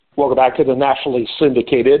Welcome back to the nationally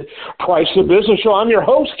syndicated Price of Business Show. I'm your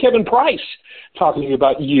host, Kevin Price, talking to you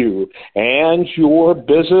about you and your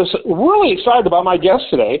business. Really excited about my guest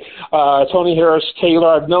today, Toni Harris Taylor.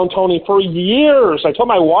 I've known Toni for years. I told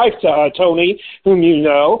my wife, Toni, whom you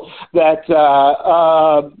know, that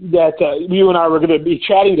you and I were going to be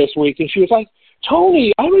chatting this week, and she was like,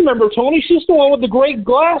 Toni, I remember Toni. She's the one with the great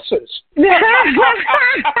glasses. Yes.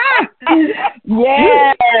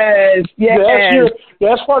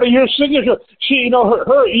 That's part of your signature. She, you know,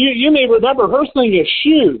 her you may remember her thing is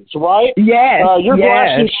shoes, right? Yes. Your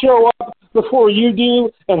glasses show up before you do,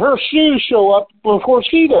 and her shoes show up before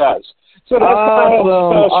she does. So that's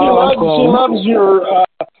she loves your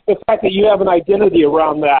the fact that you have an identity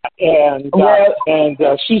around that, and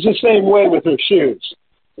she's the same way with her shoes.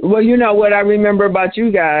 Well, you know what I remember about you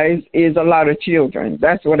guys is a lot of children.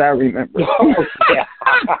 That's what I remember.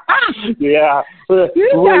 Yeah.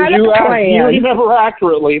 You remember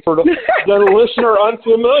accurately. For the listener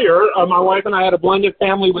unfamiliar, my wife and I had a blended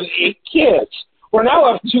family with 8 kids. We're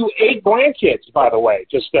now up to 8 grandkids, by the way,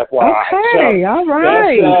 just FYI. Okay, all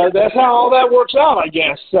right. That's how all that works out, I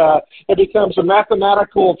guess. It becomes a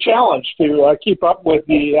mathematical challenge to keep up with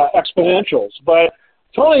the exponentials. But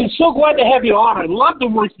Toni, I'm so glad to have you on. I love the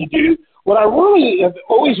work you do. What I really have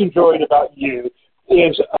always enjoyed about you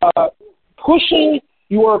is pushing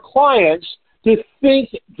your clients to think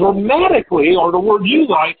dramatically, or the word you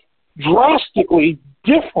like, drastically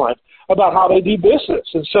different about how they do business.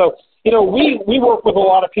 And so, you know, we work with a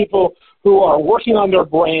lot of people who are working on their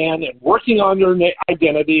brand and working on their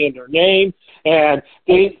identity and their name, and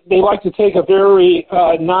they like to take a very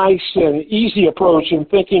nice and easy approach in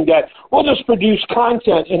thinking that we'll just produce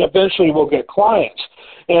content and eventually we'll get clients.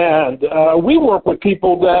 And we work with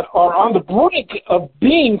people that are on the brink of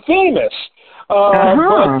being famous. But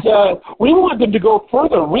we want them to go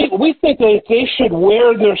further. We think that they should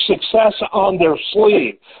wear their success on their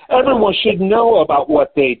sleeve. Everyone should know about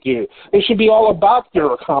what they do. They should be all about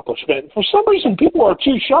their accomplishment. For some reason, people are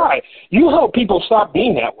too shy. You help people stop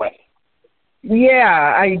being that way.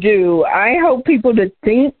 Yeah, I do. I help people to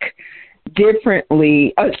think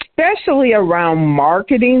differently, especially around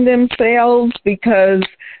marketing themselves, because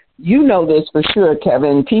you know this for sure,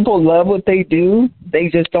 Kevin. People love what they do. They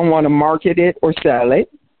just don't want to market it or sell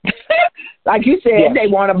it. Like you said, yes. They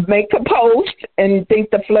want to make a post and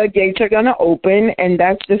think the floodgates are going to open, and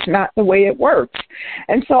that's just not the way it works.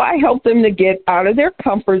 And so I help them to get out of their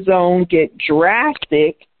comfort zone, get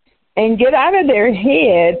drastic, and get out of their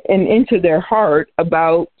head and into their heart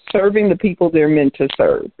about serving the people they're meant to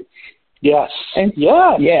serve. Yes.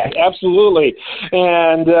 Absolutely.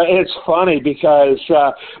 And it's funny because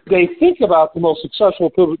they think about the most successful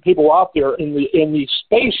people out there in these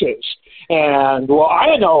spaces. And, well,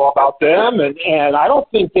 I know about them, and I don't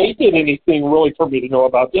think they did anything really for me to know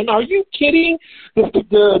about them. Are you kidding?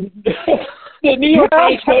 The New York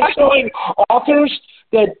Times best-selling authors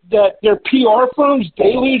that their PR firms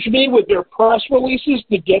deluge me with their press releases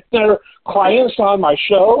to get their clients on my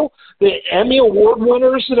show. The Emmy Award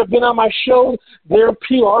winners that have been on my show, their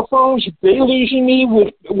PR firms deluging me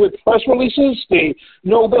with press releases. The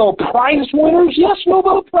Nobel Prize winners, yes,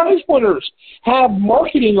 Nobel Prize winners have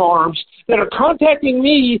marketing arms that are contacting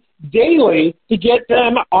me daily to get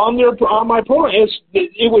them on my program.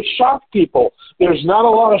 It would shock people. There's not a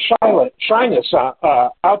lot of shyness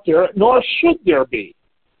out there, nor should there be.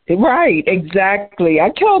 Right, exactly. I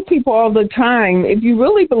tell people all the time, if you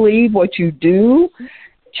really believe what you do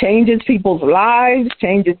changes people's lives,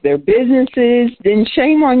 changes their businesses, then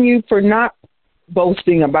shame on you for not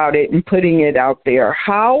boasting about it and putting it out there.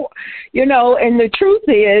 How, you know, and the truth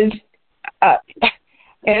is,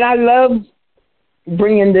 and I love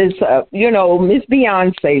bringing this up, you know, Miss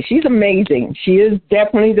Beyonce, she's amazing. She is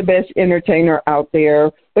definitely the best entertainer out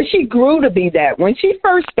there, but she grew to be that. When she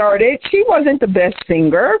first started, she wasn't the best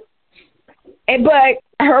singer, but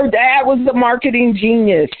her dad was the marketing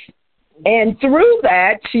genius. And through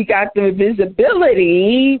that, she got the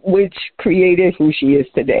visibility, which created who she is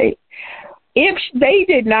today. If they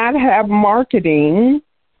did not have marketing,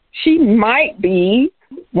 she might be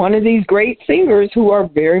one of these great singers who are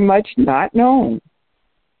very much not known.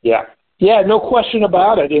 Yeah, no question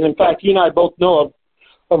about it. And in fact, you and I both know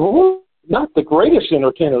of not the greatest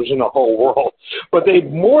entertainers in the whole world, but they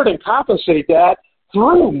more than compensate that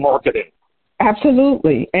through marketing.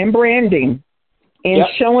 Absolutely, and branding, and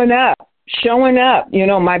showing up. You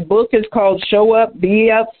know, my book is called Show Up, Be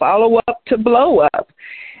Up, Follow Up to Blow Up.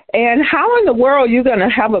 And how in the world are you going to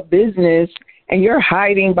have a business and you're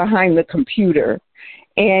hiding behind the computer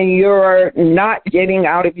and you're not getting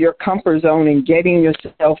out of your comfort zone and getting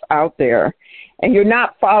yourself out there, and you're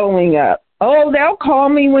not following up? Oh, they'll call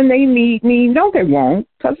me when they need me. No, they won't,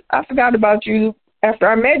 because I forgot about you after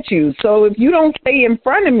I met you. So if you don't stay in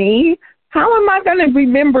front of me, how am I going to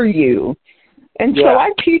remember you? And so I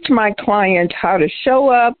teach my clients how to show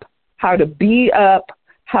up, how to be up,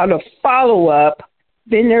 how to follow up.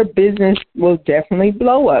 Then their business will definitely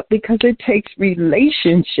blow up, because it takes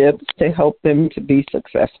relationships to help them to be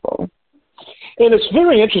successful. And it's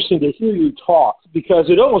very interesting to hear you talk, because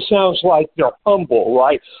it almost sounds like you're humble,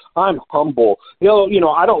 right? I'm humble. You know,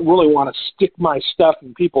 I don't really want to stick my stuff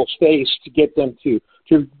in people's face to get them to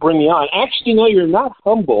bring me on. Actually, no, you're not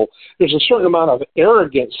humble. There's a certain amount of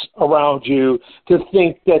arrogance around you to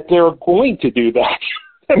think that they're going to do that.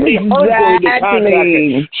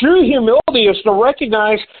 Exactly. True humility is to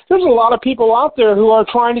recognize there's a lot of people out there who are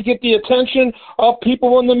trying to get the attention of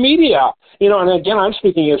people in the media. You know, and again, I'm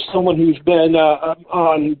speaking as someone who's been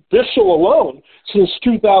on this show alone since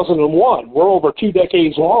 2001. We're over 2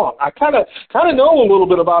 decades long. I kind of know a little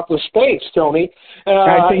bit about the space, Toni.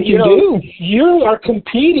 I think you do. You are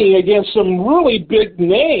competing against some really big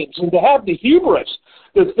names, and to have the hubris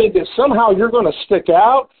to think that somehow you're going to stick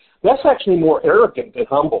out, that's actually more arrogant than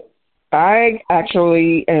humble. I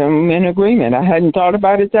actually am in agreement. I hadn't thought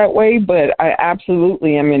about it that way, but I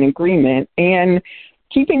absolutely am in agreement. And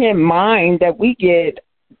keeping in mind that we get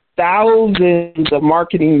thousands of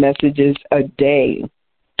marketing messages a day,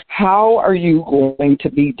 how are you going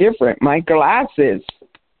to be different? My glasses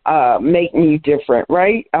make me different,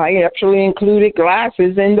 right? I actually included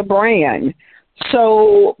glasses in the brand.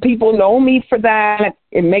 So people know me for that.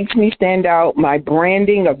 It makes me stand out. My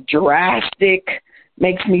branding of Drastic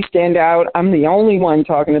makes me stand out. I'm the only one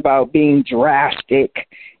talking about being drastic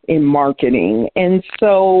in marketing. And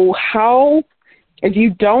so if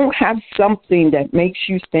you don't have something that makes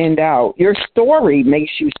you stand out, your story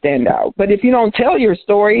makes you stand out. But if you don't tell your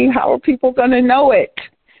story, how are people going to know it?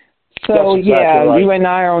 So, exactly right. You and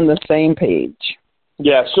I are on the same page.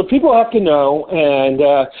 Yeah, so people have to know, and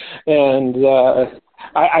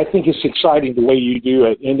I think it's exciting the way you do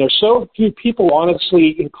it. And there's so few people,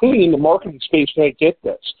 honestly, including in the marketing space, that get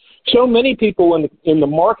this. So many people in the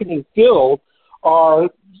marketing field are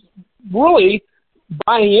really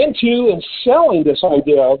buying into and selling this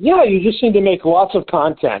idea of, you just need to make lots of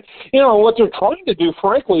content. You know, what they're trying to do,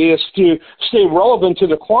 frankly, is to stay relevant to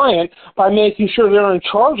the client by making sure they're in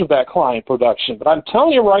charge of that client production. But I'm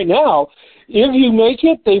telling you right now, if you make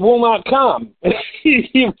it, they will not come.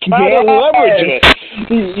 You've got to leverage it.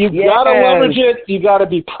 You've got to leverage it. You've got to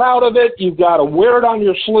be proud of it. You've got to wear it on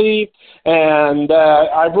your sleeve. And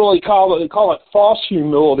I really call it false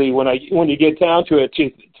humility when you get down to it, to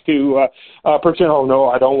pretend, oh, no,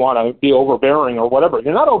 I don't want to be overbearing or whatever.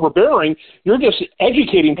 You're not overbearing. You're just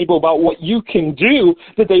educating people about what you can do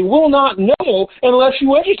that they will not know unless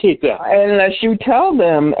you educate them. Unless you tell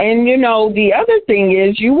them. And, you know, the other thing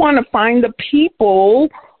is you want to find the people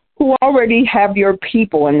who already have your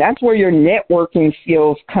people, and that's where your networking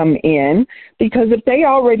skills come in, because if they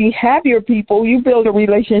already have your people, you build a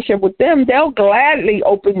relationship with them, they'll gladly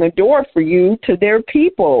open the door for you to their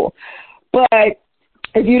people. But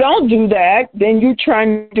if you don't do that, then you're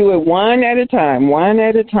trying to do it one at a time,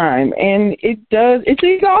 and it's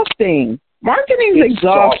exhausting. Marketing is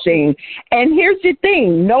exhausting. And here's the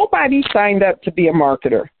thing, nobody signed up to be a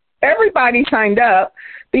marketer. Everybody signed up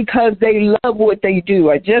because they love what they do.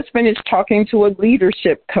 I just finished talking to a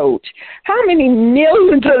leadership coach. How many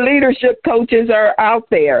millions of leadership coaches are out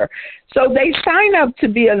there? So they sign up to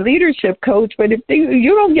be a leadership coach, but if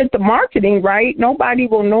you don't get the marketing right, nobody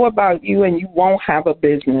will know about you and you won't have a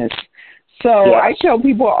business. So I tell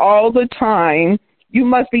people all the time, you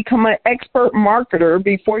must become an expert marketer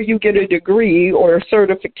before you get a degree or a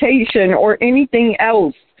certification or anything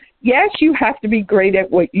else. Yes, you have to be great at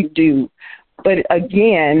what you do, but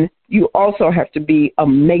again, you also have to be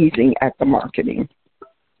amazing at the marketing.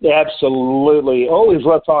 Absolutely. Always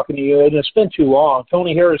love talking to you, and it's been too long.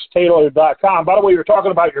 ToniHarrisTaylor.com. By the way, you're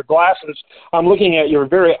talking about your glasses. I'm looking at your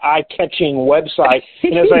very eye-catching website,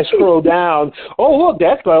 and as I scroll down,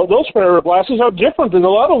 those pair of glasses are different than the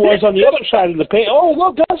other ones on the other side of the page. Oh,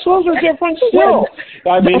 look, those are different still.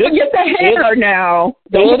 I mean, don't forget the hair now.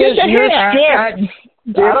 Don't forget the hair.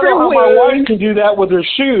 I don't know how my wife can do that with her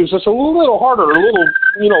shoes. It's a little harder,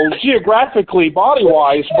 geographically,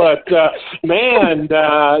 body-wise, but,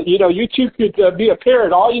 you two could be a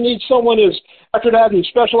pair. All you need someone is, after that, who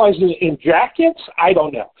specializes in jackets? I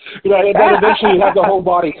don't know. Then eventually you have the whole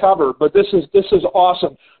body covered, but this is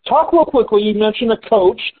awesome. Talk real quickly. You mentioned a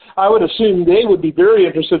coach. I would assume they would be very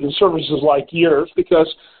interested in services like yours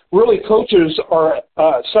because really coaches are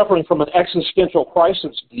suffering from an existential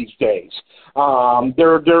crisis these days. Coaching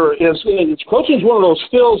is one of those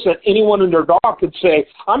fields that anyone and their dog could say,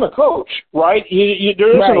 I'm a coach, right?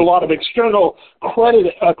 There isn't a lot of external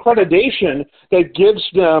accreditation that gives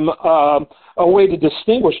them a way to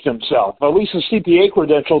distinguish themselves. At least a CPA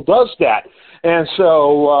credential does that. And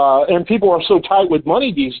so, and people are so tight with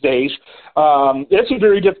money these days, it's a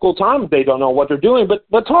very difficult time if they don't know what they're doing.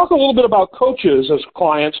 But talk a little bit about coaches as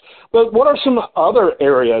clients, but what are some other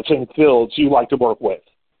areas and fields you like to work with?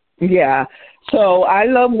 Yeah. So I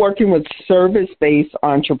love working with service-based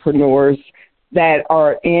entrepreneurs that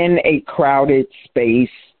are in a crowded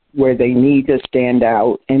space where they need to stand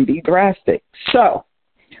out and be drastic. So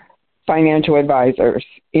financial advisors,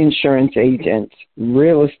 insurance agents,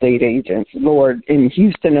 real estate agents. Lord, in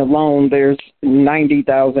Houston alone, there's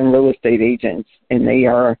 90,000 real estate agents, and they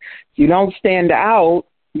are, if you don't stand out,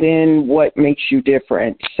 then what makes you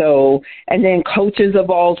different? So, and then coaches of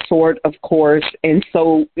all sort, of course. And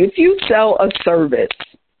so if you sell a service,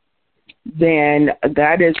 then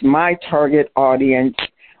that is my target audience,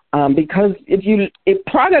 because if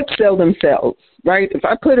products sell themselves, right? If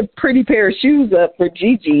I put a pretty pair of shoes up for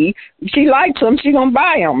Gigi, if she likes them, she's going to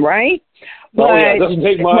buy them, right? But, it doesn't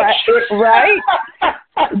take much. Right?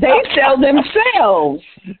 They sell themselves.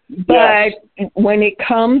 But when it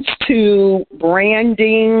comes to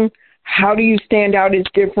branding, how do you stand out as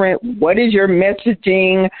different? What is your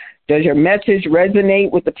messaging? Does your message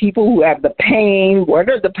resonate with the people who have the pain? What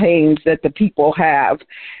are the pains that the people have?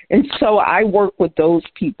 And so I work with those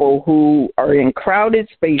people who are in crowded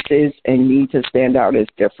spaces and need to stand out as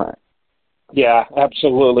different. Yeah,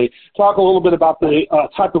 absolutely. Talk a little bit about the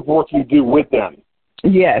type of work you do with them.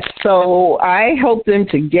 Yes. So I help them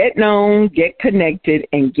to get known, get connected,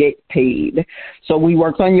 and get paid. So we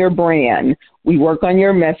work on your brand. We work on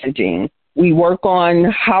your messaging. We work on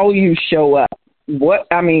how you show up.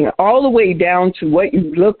 All the way down to what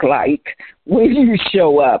you look like when you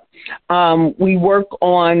show up. We work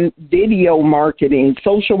on video marketing,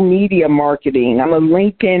 social media marketing. I'm a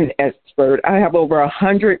LinkedIn expert. I have over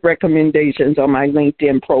 100 recommendations on my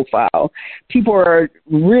LinkedIn profile. People are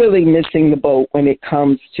really missing the boat when it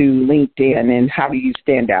comes to LinkedIn and how do you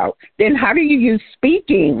stand out. Then how do you use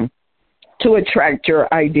speaking to attract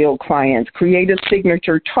your ideal clients? Create a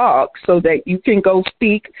signature talk so that you can go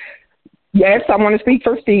speak. Yes, I want to speak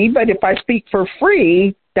for fee, but if I speak for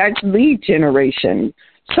free, that's lead generation.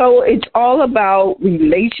 So it's all about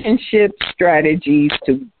relationship strategies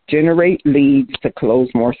to generate leads to close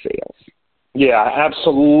more sales. Yeah,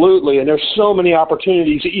 absolutely. And there's so many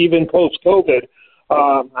opportunities, even post-COVID.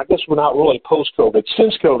 I guess we're not really post-COVID,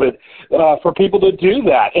 since COVID, for people to do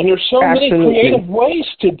that. And there's so many creative ways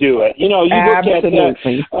to do it. You know, you look at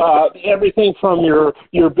everything from your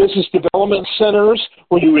business development centers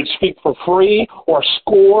where you would speak for free, or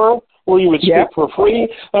SCORE where you would speak for free.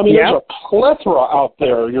 I mean, there's a plethora out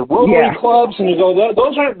there. Your Rotary clubs, and you go,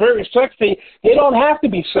 those aren't very sexy. They don't have to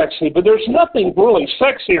be sexy, but there's nothing really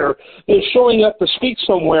sexier than showing up to speak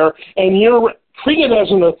somewhere and you're treated as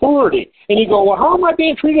an authority. And you go, well, how am I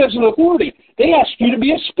being treated as an authority? They ask you to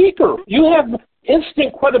be a speaker. You have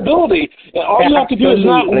instant credibility. And all you have to do is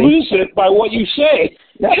not lose it by what you say.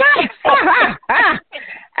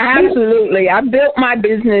 Absolutely. I built my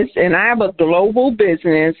business, and I have a global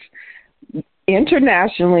business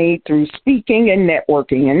internationally through speaking and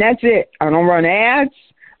networking, and that's it. I don't run ads.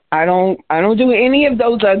 I don't do any of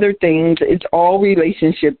those other things. It's all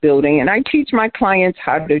relationship building, and I teach my clients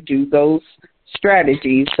how to do those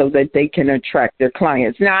strategies so that they can attract their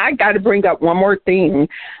clients. Now, I got to bring up one more thing.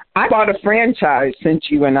 I bought a franchise since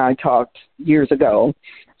you and I talked years ago.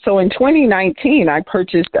 So in 2019, I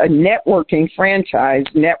purchased a networking franchise,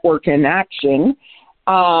 Network in Action.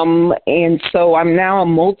 And so I'm now a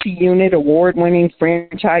multi-unit award-winning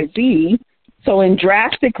franchisee. So in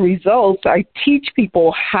Drastic Results, I teach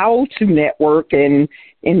people how to network, and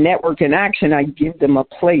in Network in Action, I give them a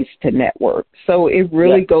place to network. So it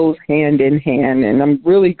really goes hand in hand, and I'm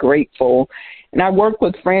really grateful. And I work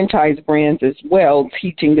with franchise brands as well,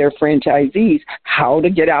 teaching their franchisees how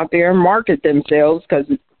to get out there and market themselves, because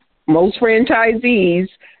most franchisees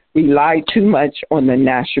rely too much on the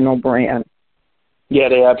national brand. Yeah,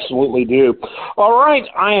 they absolutely do. All right.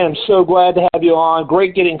 I am so glad to have you on.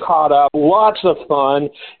 Great getting caught up. Lots of fun.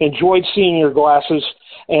 Enjoyed seeing your glasses.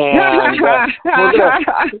 And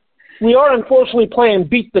we are unfortunately playing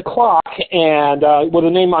Beat the Clock. And with a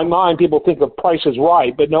name in my mind, people think of Price is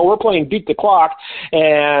Right. But no, we're playing Beat the Clock.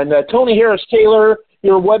 And Toni Harris-Taylor,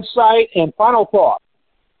 your website and final thought.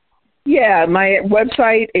 Yeah, my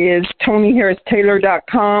website is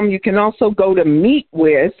ToniHarrisTaylor.com. You can also go to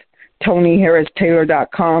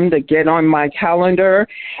ToniHarrisTaylor.com to get on my calendar.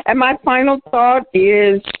 And my final thought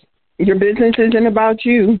is your business isn't about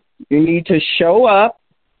you. You need to show up,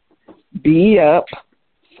 be up,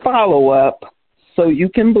 follow up, so you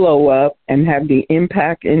can blow up and have the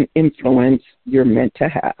impact and influence you're meant to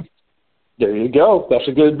have. There you go. That's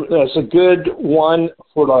a good one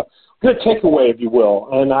for the good takeaway, if you will.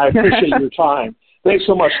 And I appreciate your time. Thanks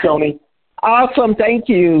so much, Toni. Awesome. Thank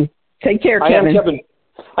you. Take care, Kevin.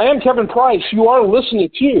 I am Kevin Price. You are listening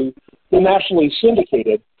to the nationally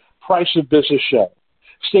syndicated Price of Business Show.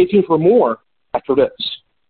 Stay tuned for more after this.